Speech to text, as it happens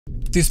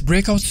This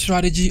breakout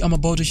strategy I'm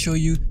about to show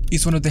you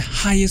is one of the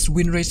highest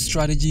win rate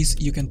strategies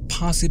you can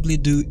possibly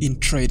do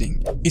in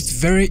trading. It's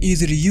very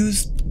easy to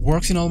use,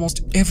 works in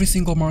almost every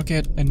single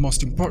market, and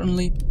most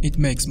importantly, it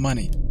makes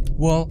money.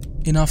 Well,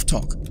 enough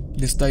talk.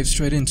 Let's dive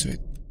straight into it.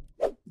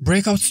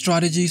 Breakout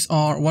strategies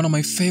are one of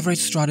my favorite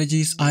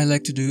strategies I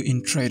like to do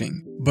in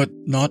trading. But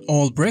not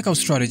all breakout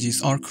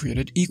strategies are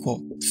created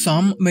equal.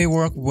 Some may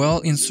work well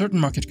in certain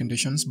market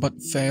conditions but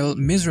fail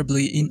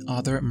miserably in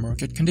other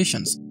market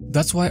conditions.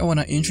 That's why I want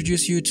to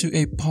introduce you to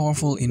a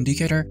powerful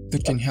indicator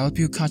that can help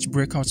you catch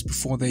breakouts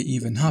before they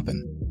even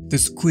happen. The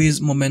Squeeze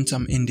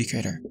Momentum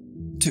Indicator.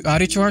 To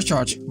add it to our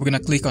chart, we're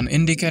going to click on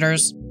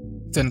Indicators,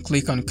 then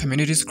click on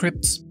Community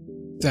Scripts,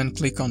 then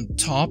click on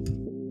Top,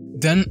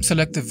 then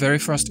select the very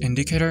first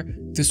indicator,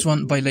 this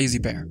one by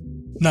LazyBear.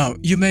 Now,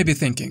 you may be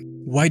thinking,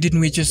 why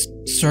didn't we just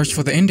search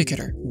for the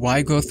indicator?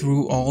 Why go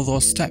through all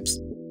those steps?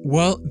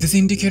 Well, this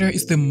indicator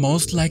is the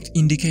most liked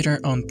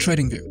indicator on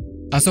Tradingview.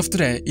 As of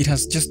today, it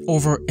has just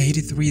over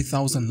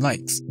 83,000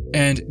 likes.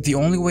 And the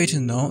only way to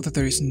know that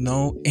there is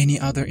no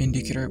any other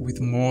indicator with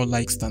more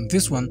likes than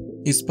this one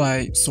is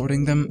by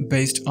sorting them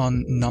based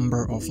on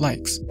number of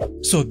likes.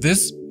 So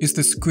this is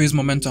the Squeeze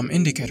Momentum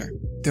Indicator.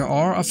 There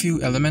are a few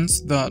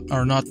elements that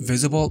are not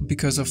visible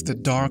because of the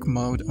dark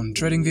mode on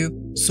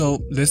Tradingview, so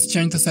let's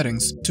change the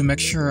settings to make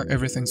sure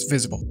everything's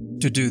visible.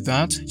 To do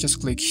that,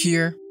 just click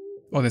here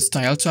on the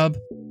Style tab,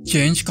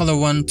 change color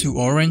 1 to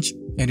orange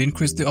and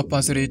increase the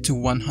opacity to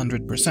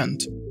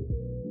 100%.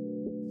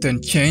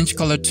 Then change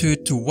color 2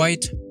 to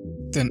white,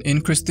 then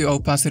increase the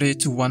opacity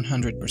to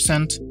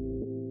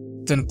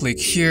 100%. Then click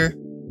here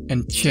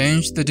and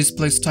change the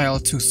display style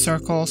to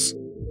circles.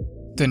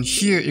 Then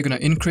here you're going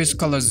to increase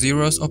color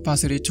 0's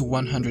opacity to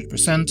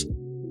 100%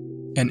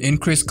 and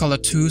increase color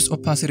 2's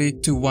opacity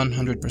to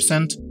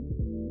 100%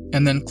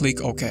 and then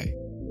click OK.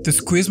 The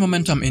Squeeze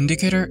Momentum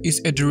Indicator is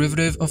a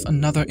derivative of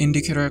another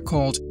indicator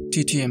called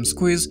TTM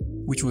Squeeze,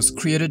 which was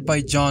created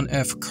by John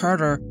F.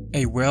 Carter,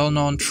 a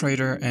well-known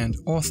trader and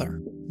author.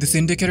 This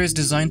indicator is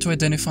designed to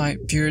identify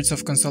periods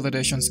of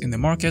consolidations in the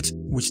market,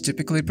 which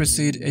typically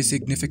precede a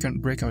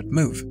significant breakout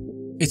move.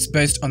 It's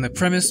based on the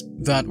premise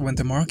that when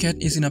the market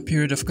is in a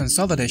period of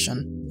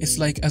consolidation, it's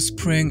like a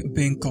spring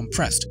being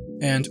compressed,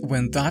 and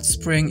when that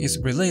spring is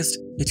released,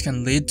 it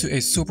can lead to a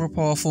super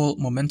powerful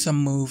momentum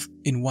move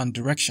in one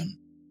direction.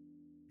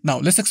 Now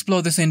let's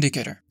explore this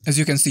indicator. As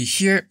you can see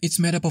here, it's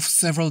made up of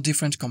several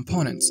different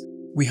components.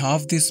 We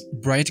have these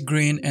bright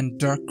green and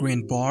dark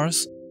green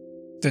bars.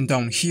 Then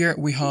down here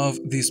we have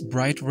these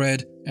bright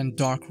red and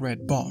dark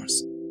red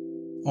bars.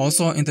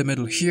 Also in the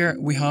middle here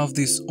we have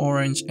these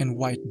orange and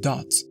white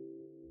dots.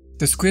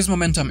 The Squeeze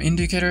Momentum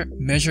Indicator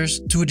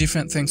measures two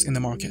different things in the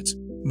market: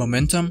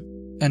 momentum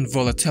and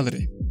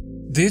volatility.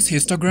 This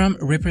histogram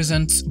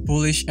represents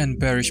bullish and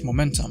bearish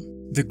momentum.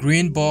 The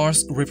green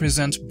bars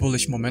represent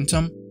bullish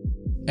momentum,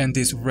 and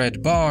these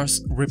red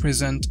bars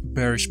represent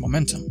bearish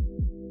momentum.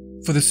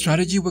 For the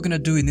strategy we're going to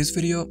do in this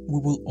video, we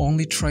will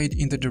only trade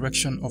in the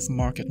direction of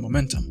market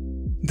momentum.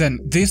 Then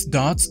these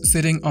dots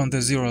sitting on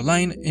the zero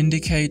line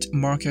indicate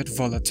market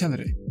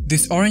volatility.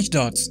 These orange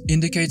dots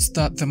indicates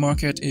that the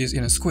market is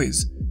in a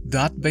squeeze.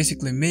 That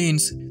basically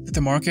means that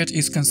the market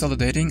is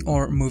consolidating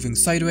or moving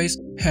sideways,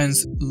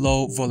 hence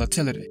low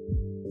volatility.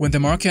 When the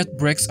market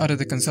breaks out of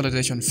the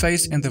consolidation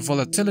phase and the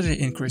volatility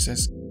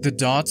increases, the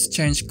dots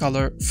change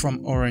color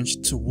from orange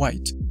to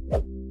white.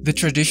 The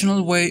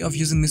traditional way of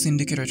using this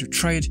indicator to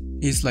trade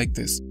is like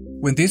this.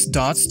 When these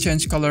dots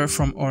change color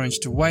from orange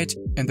to white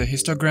and the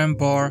histogram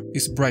bar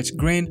is bright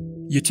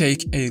green, you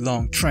take a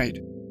long trade.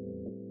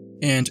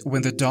 And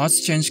when the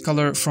dots change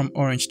color from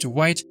orange to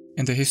white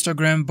and the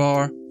histogram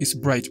bar is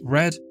bright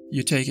red,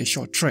 you take a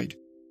short trade.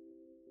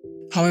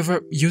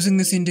 However, using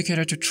this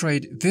indicator to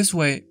trade this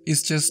way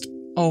is just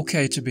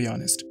okay, to be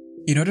honest.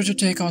 In order to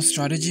take our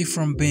strategy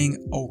from being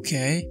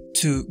okay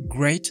to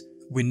great,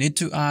 we need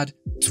to add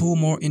two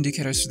more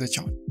indicators to the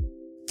chart.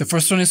 The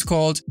first one is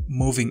called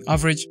Moving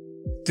Average,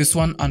 this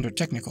one under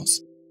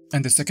Technicals.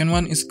 And the second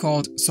one is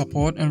called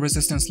Support and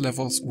Resistance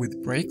Levels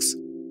with Breaks,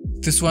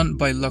 this one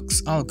by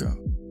Lux Algo.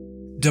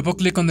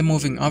 Double-click on the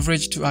Moving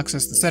Average to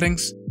access the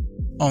settings.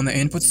 On the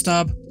Inputs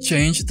tab,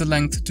 change the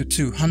length to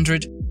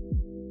 200.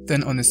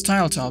 Then on the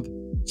Style tab,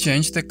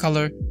 change the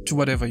color to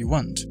whatever you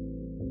want.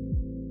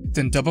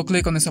 Then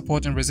double-click on the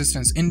Support and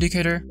Resistance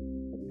indicator,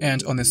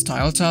 and on the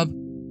Style tab,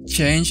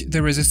 change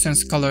the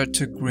resistance color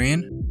to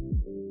green,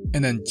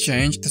 and then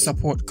change the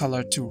support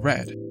color to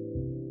red.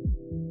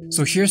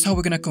 So here's how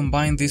we're going to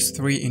combine these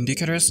three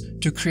indicators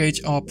to create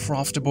our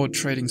profitable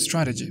trading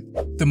strategy.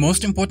 The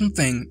most important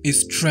thing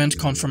is trend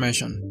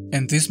confirmation,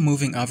 and this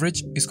moving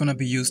average is going to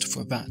be used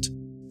for that.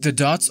 The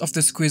dots of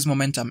the Squeeze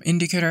Momentum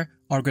Indicator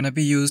are going to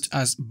be used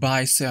as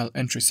buy-sell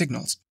entry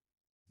signals.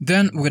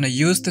 Then we're going to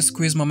use the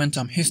Squeeze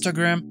Momentum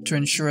histogram to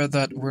ensure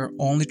that we're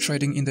only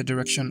trading in the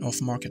direction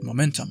of market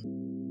momentum.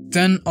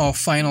 Then our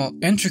final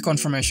entry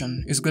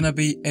confirmation is going to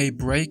be a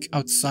break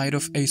outside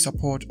of a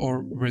support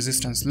or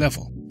resistance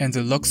level, and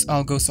the Lux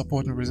Algo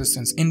Support and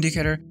Resistance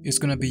Indicator is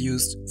going to be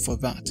used for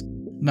that.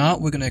 Now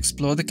we're going to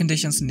explore the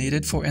conditions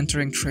needed for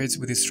entering trades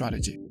with this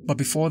strategy. But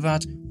before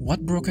that,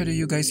 what broker do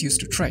you guys use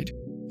to trade?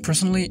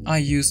 Personally, I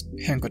use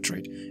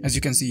hankotrade. As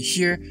you can see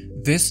here,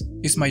 this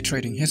is my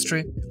trading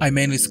history. I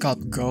mainly scalp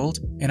gold,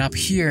 and up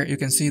here you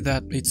can see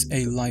that it's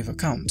a live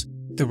account.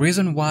 The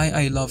reason why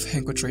I love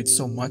hankotrade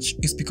so much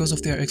is because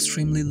of their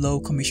extremely low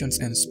commissions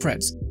and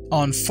spreads.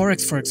 On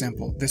Forex, for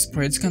example, the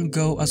spreads can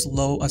go as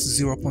low as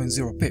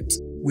 0.0 pips,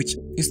 which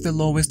is the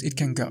lowest it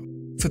can go.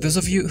 For those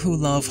of you who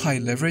love high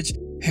leverage,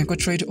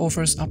 hankotrade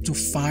offers up to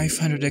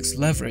 500x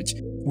leverage,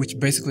 which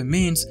basically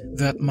means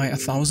that my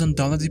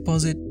 $1,000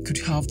 deposit could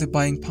have the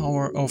buying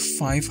power of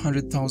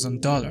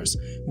 $500,000,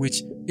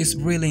 which is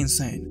really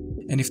insane.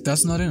 And if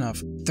that's not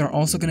enough, they're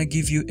also going to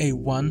give you a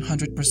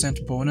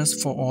 100%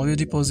 bonus for all your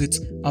deposits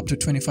up to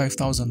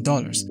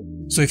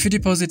 $25,000. So if you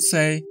deposit,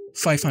 say,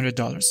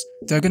 $500,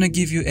 they're going to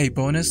give you a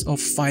bonus of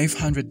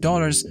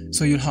 $500,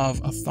 so you'll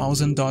have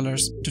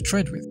 $1,000 to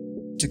trade with.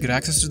 To get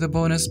access to the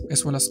bonus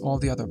as well as all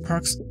the other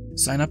perks,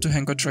 sign up to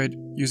hankotrade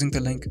using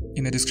the link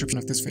in the description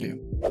of this video.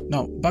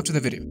 Now, back to the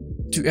video.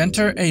 To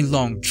enter a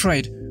long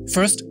trade,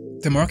 first,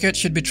 the market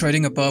should be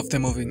trading above the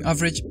moving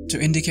average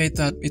to indicate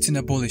that it's in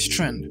a bullish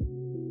trend.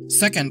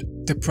 Second,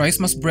 the price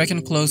must break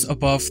and close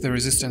above the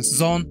resistance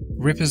zone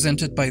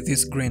represented by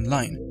this green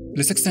line.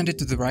 Let's extend it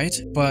to the right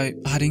by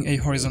adding a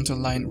horizontal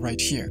line right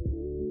here.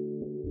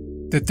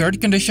 The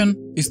third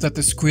condition is that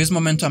the squeeze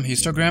momentum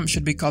histogram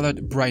should be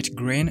colored bright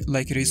green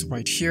like it is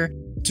right here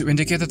to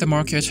indicate that the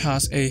market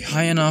has a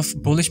high enough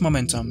bullish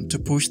momentum to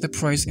push the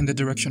price in the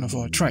direction of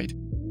our trade.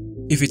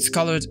 If it's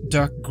colored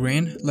dark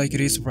green like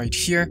it is right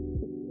here,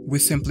 we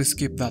simply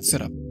skip that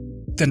setup.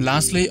 Then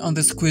lastly, on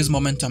the squeeze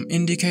momentum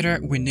indicator,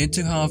 we need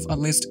to have at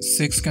least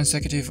 6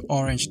 consecutive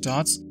orange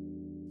dots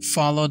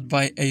followed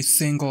by a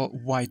single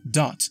white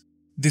dot.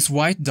 This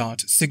white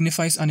dot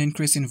signifies an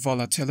increase in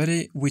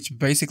volatility, which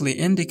basically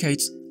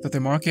indicates that the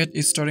market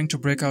is starting to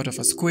break out of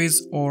a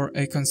squeeze or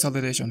a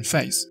consolidation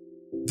phase.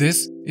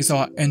 This is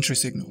our entry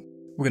signal.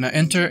 We're going to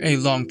enter a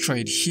long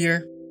trade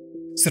here,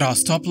 set our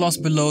stop loss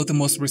below the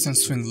most recent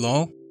swing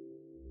low.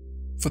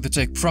 For the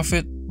take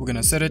profit, we're going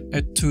to set it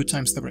at 2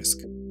 times the risk.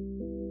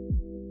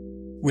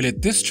 We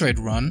let this trade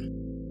run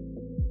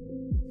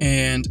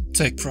and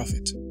take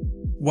profit.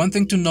 One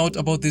thing to note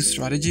about this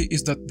strategy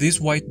is that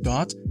this white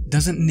dot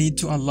doesn't need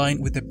to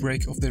align with the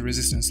break of the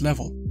resistance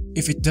level.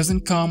 If it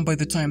doesn't come by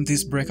the time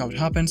this breakout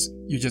happens,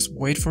 you just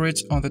wait for it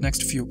on the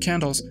next few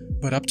candles,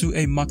 but up to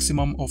a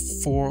maximum of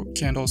 4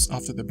 candles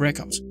after the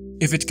breakout.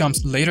 If it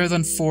comes later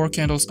than 4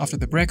 candles after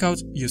the breakout,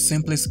 you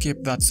simply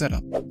skip that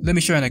setup. Let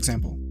me show an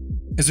example.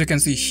 As you can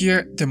see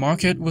here, the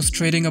market was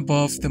trading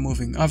above the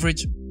moving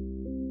average.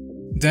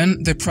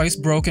 Then the price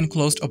broke and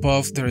closed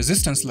above the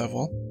resistance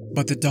level,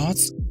 but the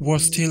dots were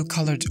still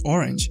colored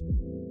orange.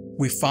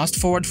 We fast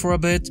forward for a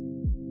bit,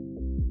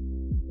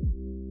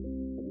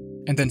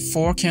 and then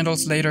 4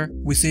 candles later,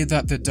 we see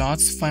that the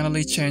dots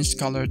finally changed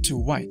color to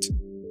white.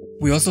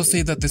 We also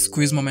see that the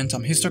squeeze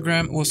momentum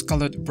histogram was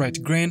colored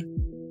bright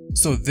green,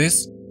 so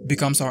this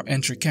becomes our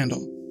entry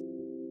candle.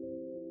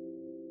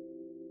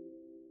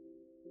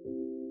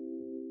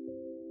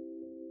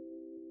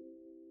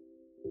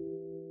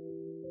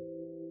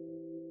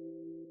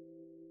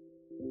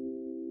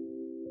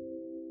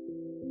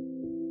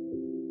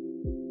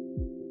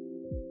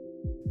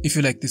 If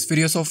you like this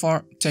video so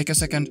far, take a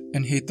second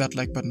and hit that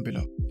like button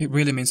below. It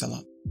really means a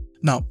lot.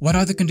 Now, what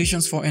are the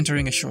conditions for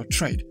entering a short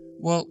trade?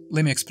 Well,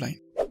 let me explain.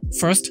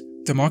 First,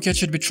 the market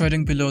should be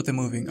trading below the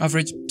moving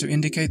average to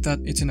indicate that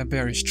it's in a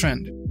bearish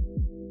trend.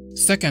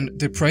 Second,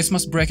 the price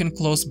must break and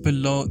close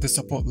below the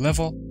support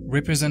level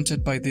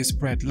represented by this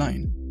red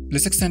line.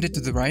 Let's extend it to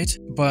the right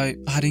by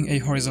adding a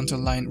horizontal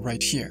line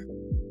right here.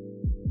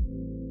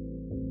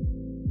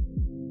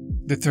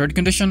 The third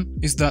condition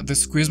is that the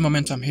squeeze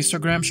momentum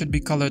histogram should be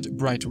colored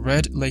bright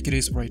red like it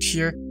is right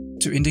here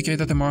to indicate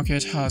that the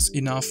market has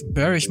enough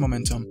bearish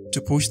momentum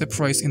to push the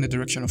price in the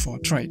direction of our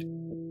trade.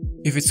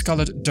 If it's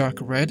colored dark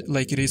red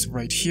like it is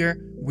right here,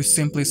 we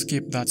simply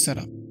skip that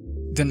setup.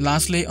 Then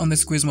lastly, on the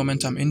squeeze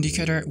momentum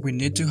indicator, we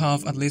need to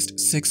have at least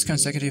 6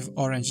 consecutive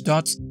orange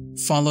dots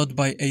followed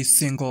by a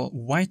single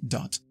white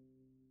dot.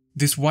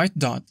 This white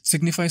dot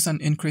signifies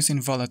an increase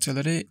in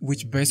volatility,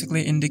 which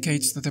basically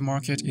indicates that the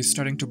market is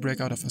starting to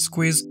break out of a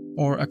squeeze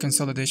or a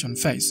consolidation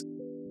phase.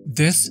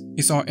 This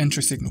is our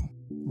entry signal.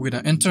 We're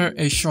going to enter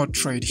a short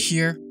trade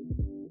here,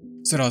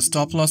 set our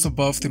stop loss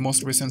above the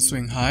most recent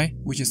swing high,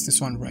 which is this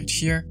one right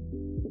here.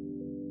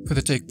 For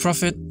the take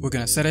profit, we're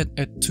going to set it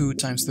at 2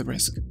 times the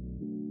risk.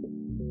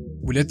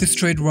 We let this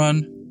trade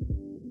run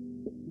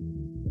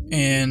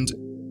and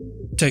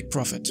take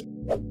profit.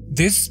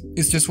 This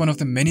is just one of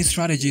the many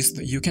strategies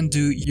that you can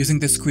do using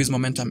the squeeze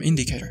momentum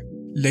indicator.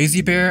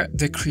 LazyBear,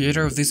 the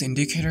creator of this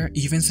indicator,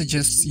 even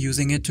suggests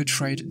using it to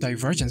trade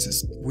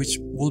divergences, which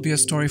will be a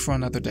story for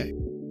another day.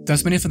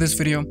 That's been it for this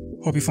video.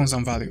 Hope you found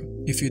some value.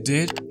 If you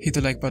did, hit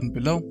the like button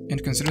below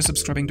and consider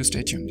subscribing to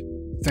stay tuned.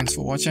 Thanks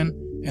for watching,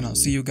 and I'll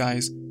see you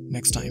guys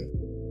next time.